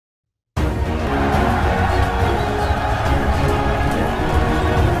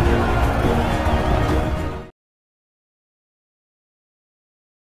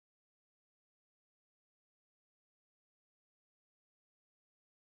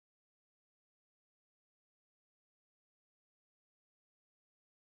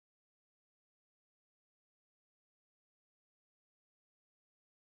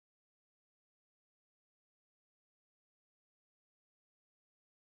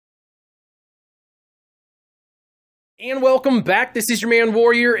And welcome back. This is your man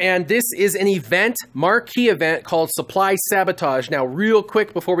Warrior, and this is an event, marquee event called Supply Sabotage. Now, real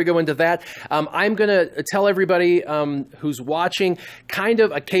quick before we go into that, I'm going to tell everybody who's watching kind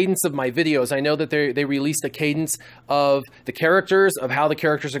of a cadence of my videos. I know that they released a cadence of the characters, of how the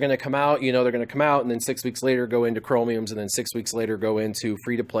characters are going to come out. You know, they're going to come out and then 6 weeks later go into Chromiums and then 6 weeks later go into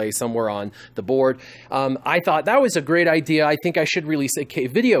free-to-play somewhere on the board. I thought that was a great idea. I think I should release a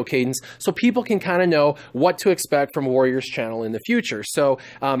video cadence so people can kind of know what to expect from Warriors channel in the future. So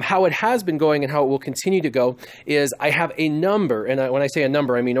how it has been going and how it will continue to go is I have a number, and when I say a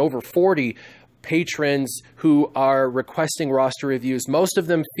number, I mean over 40 patrons who are requesting roster reviews. Most of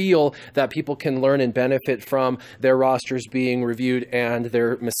them feel that people can learn and benefit from their rosters being reviewed and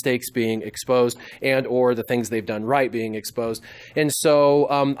their mistakes being exposed and or the things they've done right being exposed. And so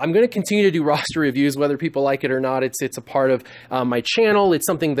I'm going to continue to do roster reviews whether people like it or not. It's a part of my channel. It's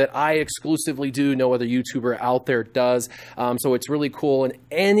something that I exclusively do. No other YouTuber out there does. So it's really cool. And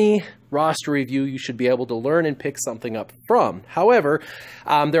any roster review you should be able to learn and pick something up from. However,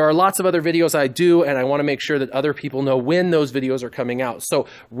 there are lots of other videos I do, and I want to make sure that other people know when those videos are coming out. So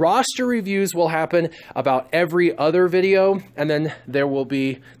roster reviews will happen about every other video, and then there will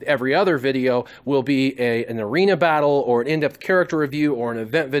be every other video will be an arena battle or an in-depth character review or an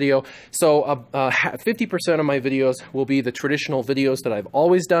event video. So 50% of my videos will be the traditional videos that I've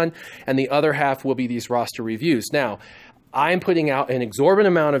always done, and the other half will be these roster reviews. Now, I'm putting out an exorbitant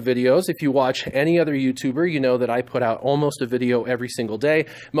amount of videos. If you watch any other YouTuber, you know that I put out almost a video every single day.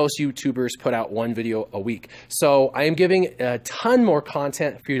 Most YouTubers put out one video a week. So I am giving a ton more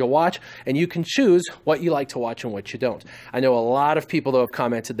content for you to watch, and you can choose what you like to watch and what you don't. I know a lot of people, though, have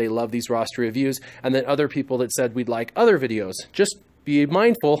commented they love these roster reviews, and then other people that said we'd like other videos. Just be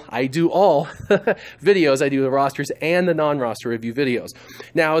mindful, I do all videos. I do the rosters and the non-roster review videos.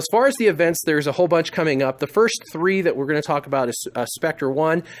 Now, as far as the events, there's a whole bunch coming up. The first three that we're going to talk about is Spectre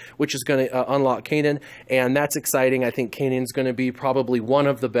 1, which is going to unlock Kanan, and that's exciting. I think Kanan's going to be probably one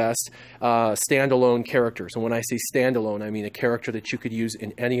of the best standalone characters. And when I say standalone, I mean a character that you could use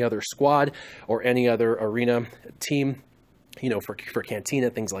in any other squad or any other arena team, you know, for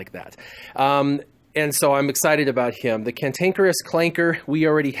Cantina, things like that. And so I'm excited about him. The Cantankerous Clanker, we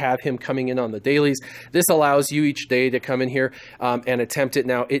already have him coming in on the dailies. This allows you each day to come in here and attempt it.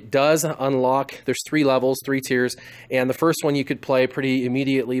 Now, it does unlock, there's 3 levels, 3 tiers, and the first one you could play pretty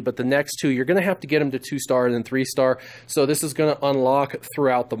immediately, but the next 2, you're going to have to get them to 2-star and then 3-star. So this is going to unlock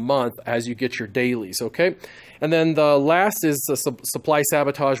throughout the month as you get your dailies, okay? And then the last is the Supply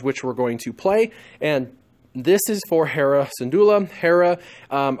Sabotage, which we're going to play, and this is for Hera Syndulla. Hera,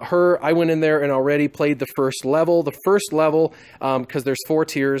 I went in there and already played the first level. The first level, because there's 4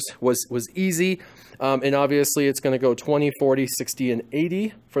 tiers, was easy. And obviously it's going to go 20, 40, 60, and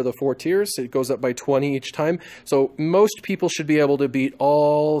 80 for the 4 tiers. It goes up by 20 each time. So most people should be able to beat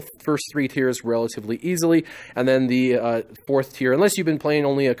all first 3 tiers relatively easily. And then the 4th tier, unless you've been playing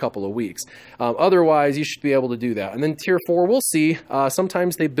only a couple of weeks. Otherwise, you should be able to do that. And then tier 4, we'll see.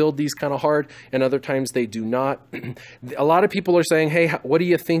 Sometimes they build these kind of hard, and other times they do not. A lot of people are saying, hey, what do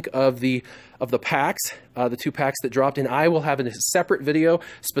you think of the packs, the 2 packs that dropped in? I will have a separate video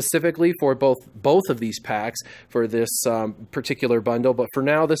specifically for both of these packs for this particular bundle. But for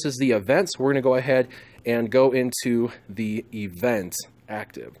now, this is the events. We're going to go ahead and go into the event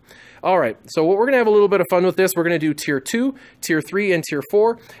active. All right, so we're going to have a little bit of fun with this. We're going to do tier 2, tier 3, and tier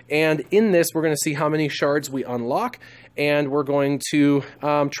 4. And in this, we're going to see how many shards we unlock. And we're going to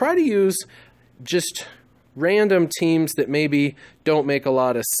try to use just random teams that maybe don't make a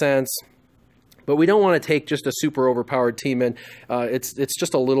lot of sense. But we don't want to take just a super overpowered team in. It's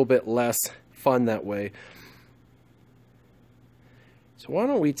just a little bit less fun that way. So why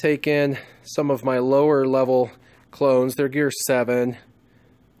don't we take in some of my lower level clones. They're gear 7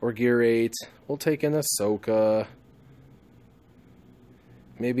 or gear 8. We'll take in Ahsoka.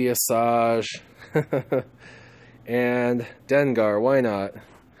 Maybe Asajj. And Dengar. Why not?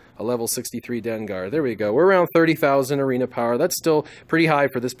 A level 63 Dengar. There we go. We're around 30,000 arena power. That's still pretty high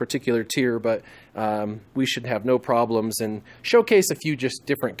for this particular tier, but we should have no problems and showcase a few just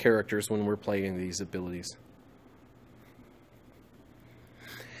different characters when we're playing these abilities.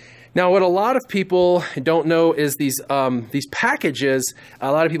 Now, what a lot of people don't know is these packages.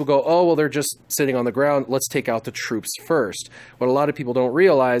 A lot of people go, oh, well, they're just sitting on the ground. Let's take out the troops first. What a lot of people don't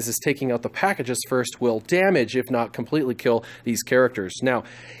realize is taking out the packages first will damage, if not completely kill, these characters. Now,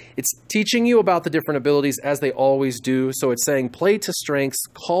 it's teaching you about the different abilities as they always do. So it's saying play to strengths,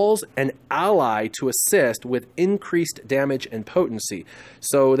 calls an ally to assist with increased damage and potency.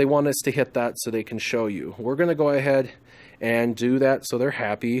 So they want us to hit that so they can show you. We're going to go ahead and do that so they're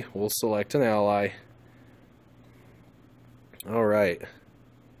happy. We'll select an ally. All right.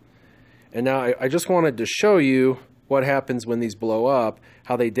 And now I just wanted to show you what happens when these blow up,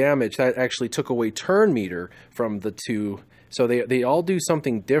 how they damage. That actually took away turn meter from the two. So they all do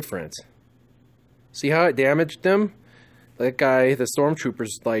something different. See how it damaged them? That guy, the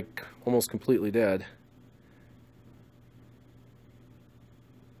stormtrooper's like almost completely dead.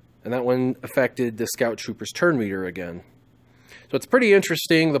 And that one affected the scout trooper's turn meter again. So it's pretty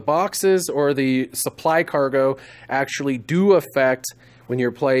interesting. The boxes or the supply cargo actually do affect when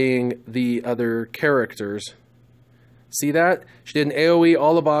you're playing the other characters. See that? She did an AoE,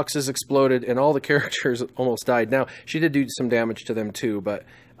 all the boxes exploded, and all the characters almost died. Now, she did do some damage to them too, but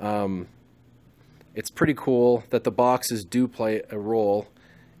it's pretty cool that the boxes do play a role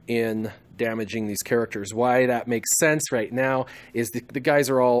in damaging these characters. Why that makes sense right now is the guys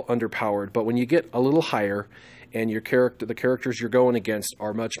are all underpowered, but when you get a little higher and the characters you're going against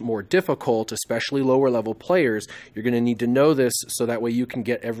are much more difficult, especially lower level players, you're going to need to know this so that way you can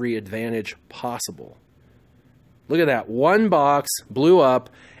get every advantage possible. Look at that. One box blew up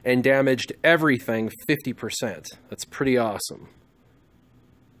and damaged everything 50%. That's pretty awesome.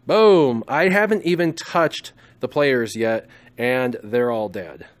 Boom! I haven't even touched the players yet, and they're all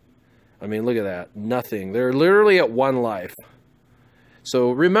dead. I mean, look at that. Nothing. They're literally at one life.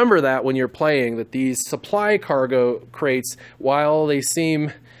 So remember that when you're playing, that these supply cargo crates, while they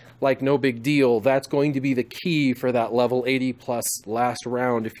seem like no big deal, that's going to be the key for that level 80 plus last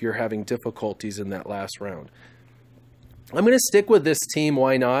round if you're having difficulties in that last round. I'm going to stick with this team.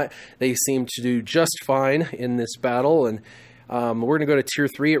 Why not? They seem to do just fine in this battle, and we're going to go to Tier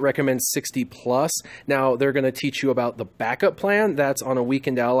 3. It recommends 60 plus. Now, they're going to teach you about the backup plan. That's on a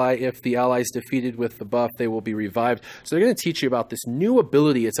weakened ally. If the ally is defeated with the buff, they will be revived. So they're going to teach you about this new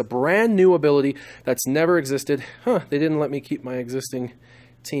ability. It's a brand new ability that's never existed. Huh, they didn't let me keep my existing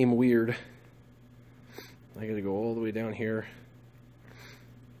team. Weird. I got to go all the way down here.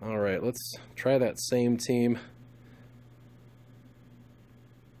 All right, let's try that same team.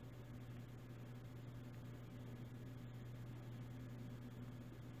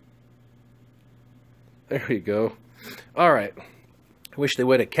 There we go. All right. I wish they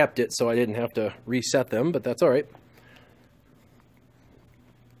would have kept it so I didn't have to reset them, but that's all right.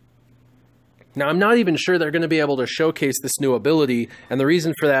 Now, I'm not even sure they're going to be able to showcase this new ability, and the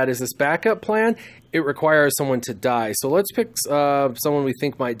reason for that is this backup plan, it requires someone to die. So let's pick someone we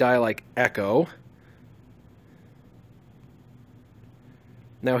think might die, like Echo.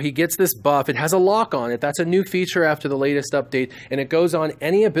 Now, he gets this buff. It has a lock on it. That's a new feature after the latest update, and it goes on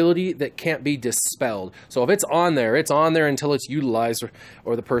any ability that can't be dispelled. So if it's on there until it's utilized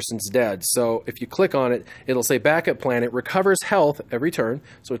or the person's dead. So if you click on it, it'll say backup plan. It recovers health every turn,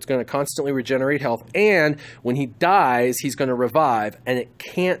 so it's going to constantly regenerate health. And when he dies, he's going to revive, and it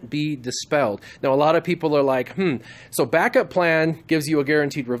can't be dispelled. Now, a lot of people are like, so backup plan gives you a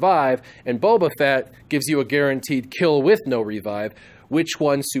guaranteed revive, and Boba Fett gives you a guaranteed kill with no revive. Which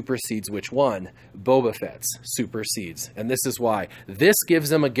one supersedes which one? Boba Fett's supersedes. And this is why. This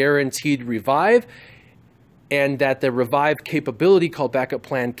gives them a guaranteed revive, and that the revive capability called backup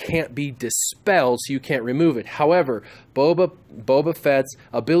plan can't be dispelled, so you can't remove it. However, Boba Fett's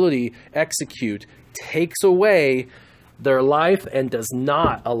ability, execute, takes away their life and does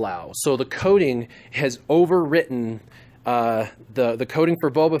not allow. So the coding has overwritten the coding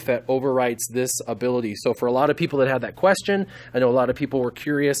for Boba Fett overwrites this ability. So for a lot of people that had that question, I know a lot of people were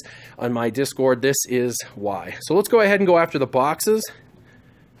curious on my Discord, this is why. So let's go ahead and go after the boxes.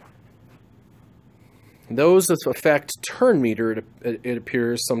 Those affect turn meter, it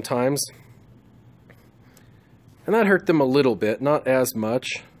appears sometimes. And that hurt them a little bit, not as much.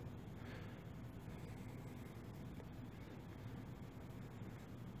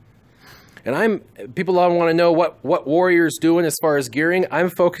 And people all want to know what Warrior's doing as far as gearing. I'm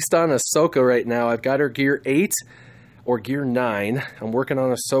focused on Ahsoka right now. I've got her gear 8 or gear 9. I'm working on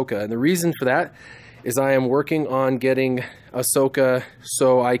Ahsoka. And the reason for that is I am working on getting Ahsoka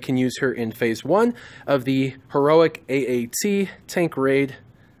so I can use her in Phase 1 of the Heroic AAT tank raid.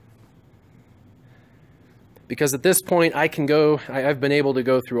 Because at this point, I've been able to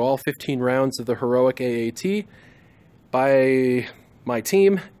go through all 15 rounds of the Heroic AAT by my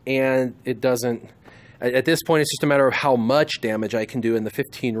team, and it doesn't, at this point, it's just a matter of how much damage I can do in the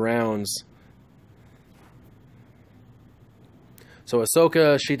 15 rounds. So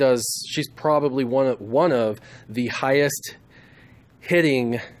Ahsoka, she's probably one of the highest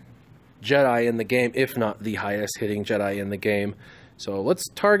hitting Jedi in the game, if not the highest hitting Jedi in the game. So let's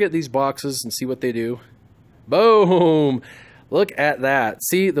target these boxes and see what they do. Boom! Look at that.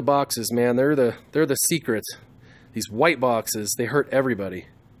 See the boxes, man. They're the secret. These white boxes, they hurt everybody.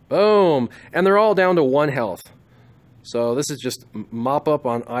 Boom! And they're all down to 1 health. So this is just mop up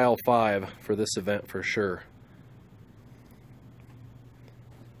on aisle 5 for this event for sure.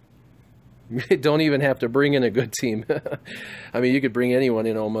 You don't even have to bring in a good team. I mean, you could bring anyone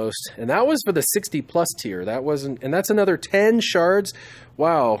in almost. And that was for the 60 plus tier. That wasn't, and that's another 10 shards.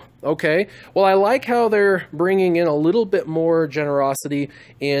 Wow. Okay. Well, I like how they're bringing in a little bit more generosity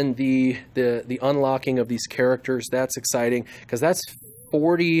in the unlocking of these characters. That's exciting because that's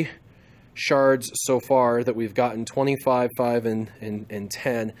 40 shards so far that we've gotten, 25, 5, and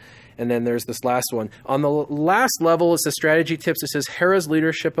 10. And then there's this last one. On the last level, it's the strategy tips. It says Hera's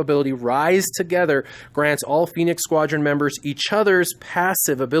leadership ability, Rise Together, grants all Phoenix Squadron members each other's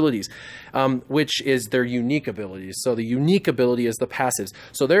passive abilities, which is their unique abilities. So the unique ability is the passives.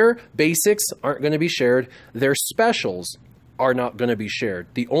 So their basics aren't going to be shared. Their specials are not going to be shared.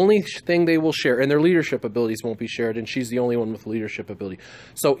 The only thing they will share, and their leadership abilities won't be shared, and she's the only one with leadership ability.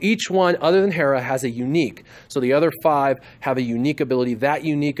 So each one, other than Hera, has a unique. So the other 5 have a unique ability. That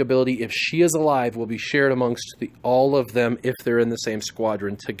unique ability, if she is alive, will be shared amongst all of them if they're in the same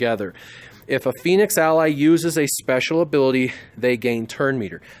squadron together. If a Phoenix ally uses a special ability, they gain turn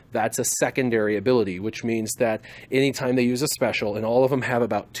meter. That's a secondary ability, which means that anytime they use a special, and all of them have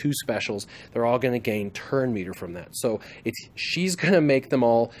about 2 specials, they're all going to gain turn meter from that. So she's going to make them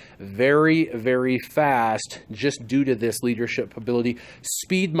all very, very fast just due to this leadership ability.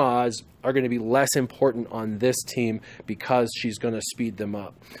 Speed mods are going to be less important on this team because she's going to speed them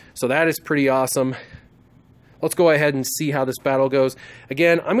up. So that is pretty awesome. Let's go ahead and see how this battle goes.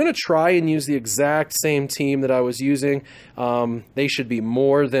 Again, I'm going to try and use the exact same team that I was using. They should be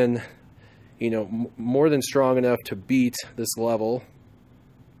more than, more than strong enough to beat this level.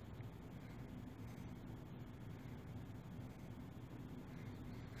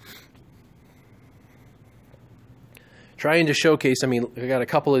 Trying to showcase, I mean, I got a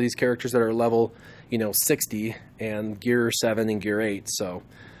couple of these characters that are level, 60 and gear 7 and gear 8, so...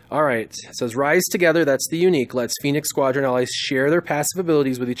 All right, it says Rise Together, that's the unique. Lets Phoenix Squadron allies share their passive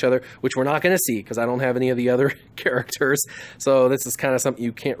abilities with each other, which we're not going to see because I don't have any of the other characters. So this is kind of something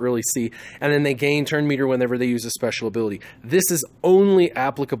you can't really see. And then they gain turn meter whenever they use a special ability. This is only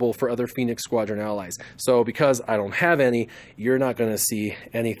applicable for other Phoenix Squadron allies. So because I don't have any, you're not going to see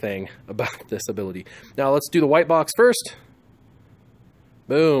anything about this ability. Now let's do the white box first.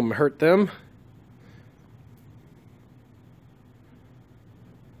 Boom, hurt them.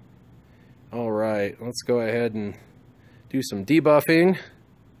 All right, let's go ahead and do some debuffing.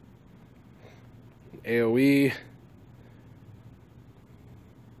 AoE.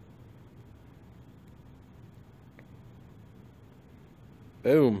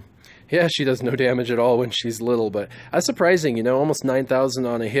 Boom. Yeah, she does no damage at all when she's little, but that's surprising, almost 9,000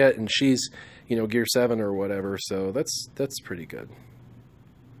 on a hit, and she's, gear 7 or whatever, so that's pretty good.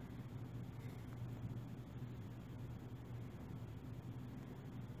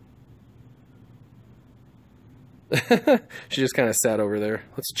 She just kind of sat over there.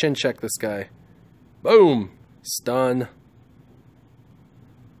 Let's chin check this guy. Boom! Stun.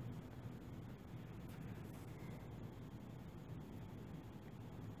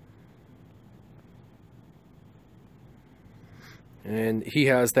 And he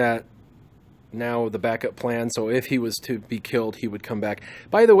has that now, the backup plan, so if he was to be killed, he would come back.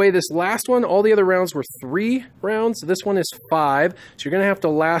 By the way, this last one, all the other rounds were 3 rounds. This one is 5, so you're going to have to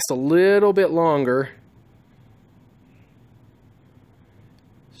last a little bit longer.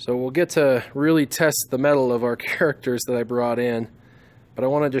 So we'll get to really test the mettle of our characters that I brought in. But I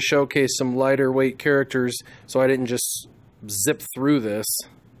wanted to showcase some lighter weight characters so I didn't just zip through this.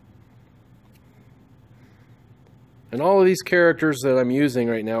 And all of these characters that I'm using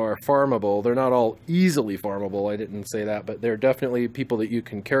right now are farmable. They're not all easily farmable, I didn't say that, but they're definitely people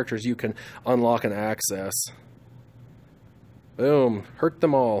that characters you can unlock and access. Boom, hurt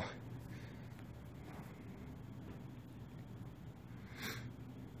them all.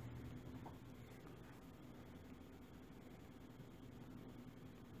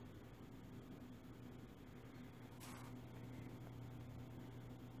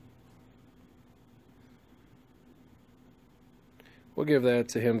 We'll give that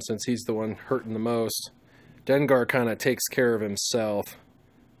to him since he's the one hurting the most. Dengar kind of takes care of himself.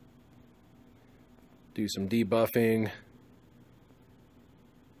 Do some debuffing.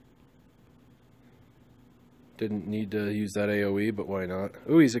 Didn't need to use that AoE, but why not?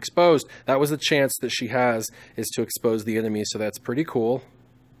 Ooh, he's exposed. That was the chance that she has, is to expose the enemy, so that's pretty cool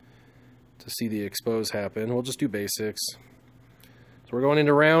to see the expose happen. We'll just do basics. So we're going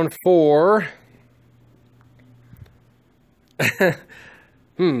into round 4.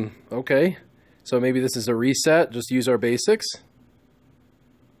 Okay. So maybe this is a reset. Just use our basics.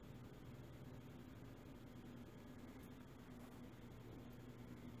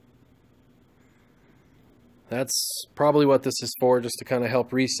 That's probably what this is for, just to kind of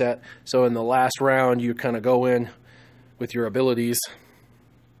help reset. So in the last round, you kind of go in with your abilities.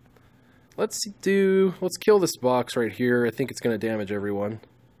 Let's kill this box right here. I think it's going to damage everyone.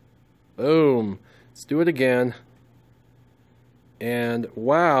 Boom. Let's do it again. And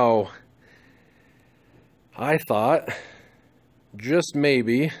wow. I thought, just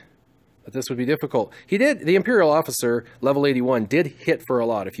maybe, that this would be difficult. He did, the Imperial Officer, level 81, did hit for a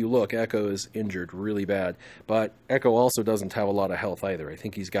lot. If you look, Echo is injured really bad. But Echo also doesn't have a lot of health either. I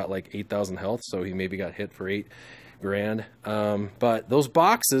think he's got like 8,000 health, so he maybe got hit for 8 grand. But those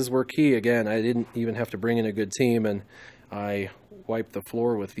boxes were key. Again, I didn't even have to bring in a good team, and I wiped the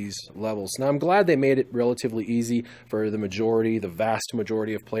floor with these levels. Now, I'm glad they made it relatively easy for the vast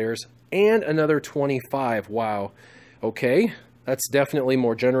majority of players. And another 25. Wow. Okay. That's definitely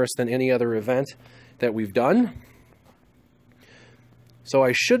more generous than any other event that we've done. So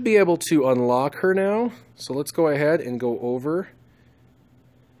I should be able to unlock her now. So let's go ahead and go over.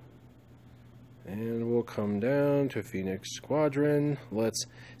 And we'll come down to Phoenix Squadron. Let's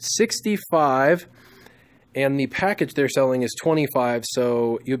 65. And the package they're selling is 25.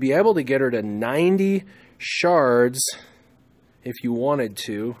 So you'll be able to get her to 90 shards if you wanted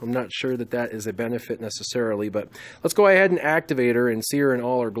to. I'm not sure that that is a benefit necessarily, but let's go ahead and activate her and see her in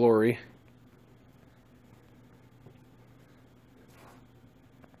all her glory.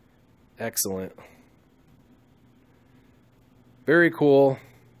 Excellent. Very cool.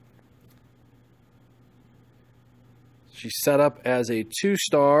 She's set up as a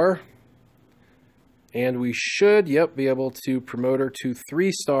 2-star, and we should, be able to promote her to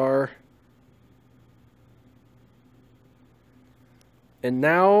 3-star. And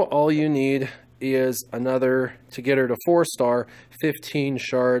now all you need is another, to get her to 4-star, 15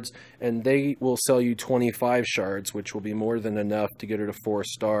 shards, and they will sell you 25 shards, which will be more than enough to get her to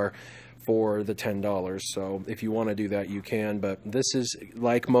 4-star for the $10. So if you want to do that, you can, but this is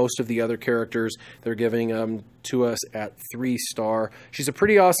like most of the other characters. They're giving to us at 3-star. She's a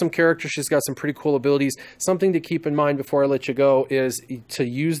pretty awesome character. She's got some pretty cool abilities. Something to keep in mind before I let you go is to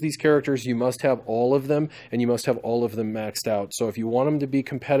use these characters, you must have all of them, and you must have all of them maxed out. So if you want them to be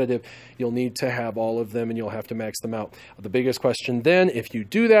competitive, you'll need to have all of them, and you'll have to max them out. The biggest question then, if you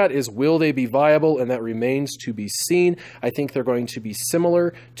do that, is will they be viable? And that remains to be seen. I think they're going to be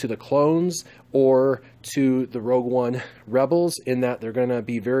similar to the clones or to the Rogue One Rebels, in that they're going to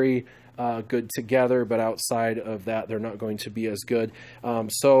be very good together, but outside of that, they're not going to be as good.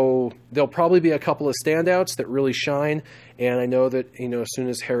 So there'll probably be a couple of standouts that really shine, and I know that, as soon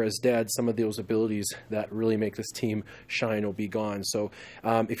as Hera's dead, some of those abilities that really make this team shine will be gone. So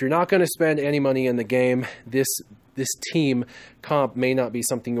if you're not going to spend any money in the game, this team comp may not be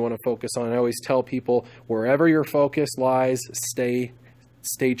something you want to focus on. I always tell people, wherever your focus lies, stay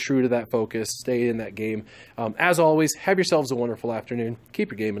true to that focus, stay in that game. As always, have yourselves a wonderful afternoon.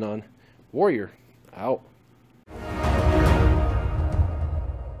 Keep your gaming on. Warrior, out.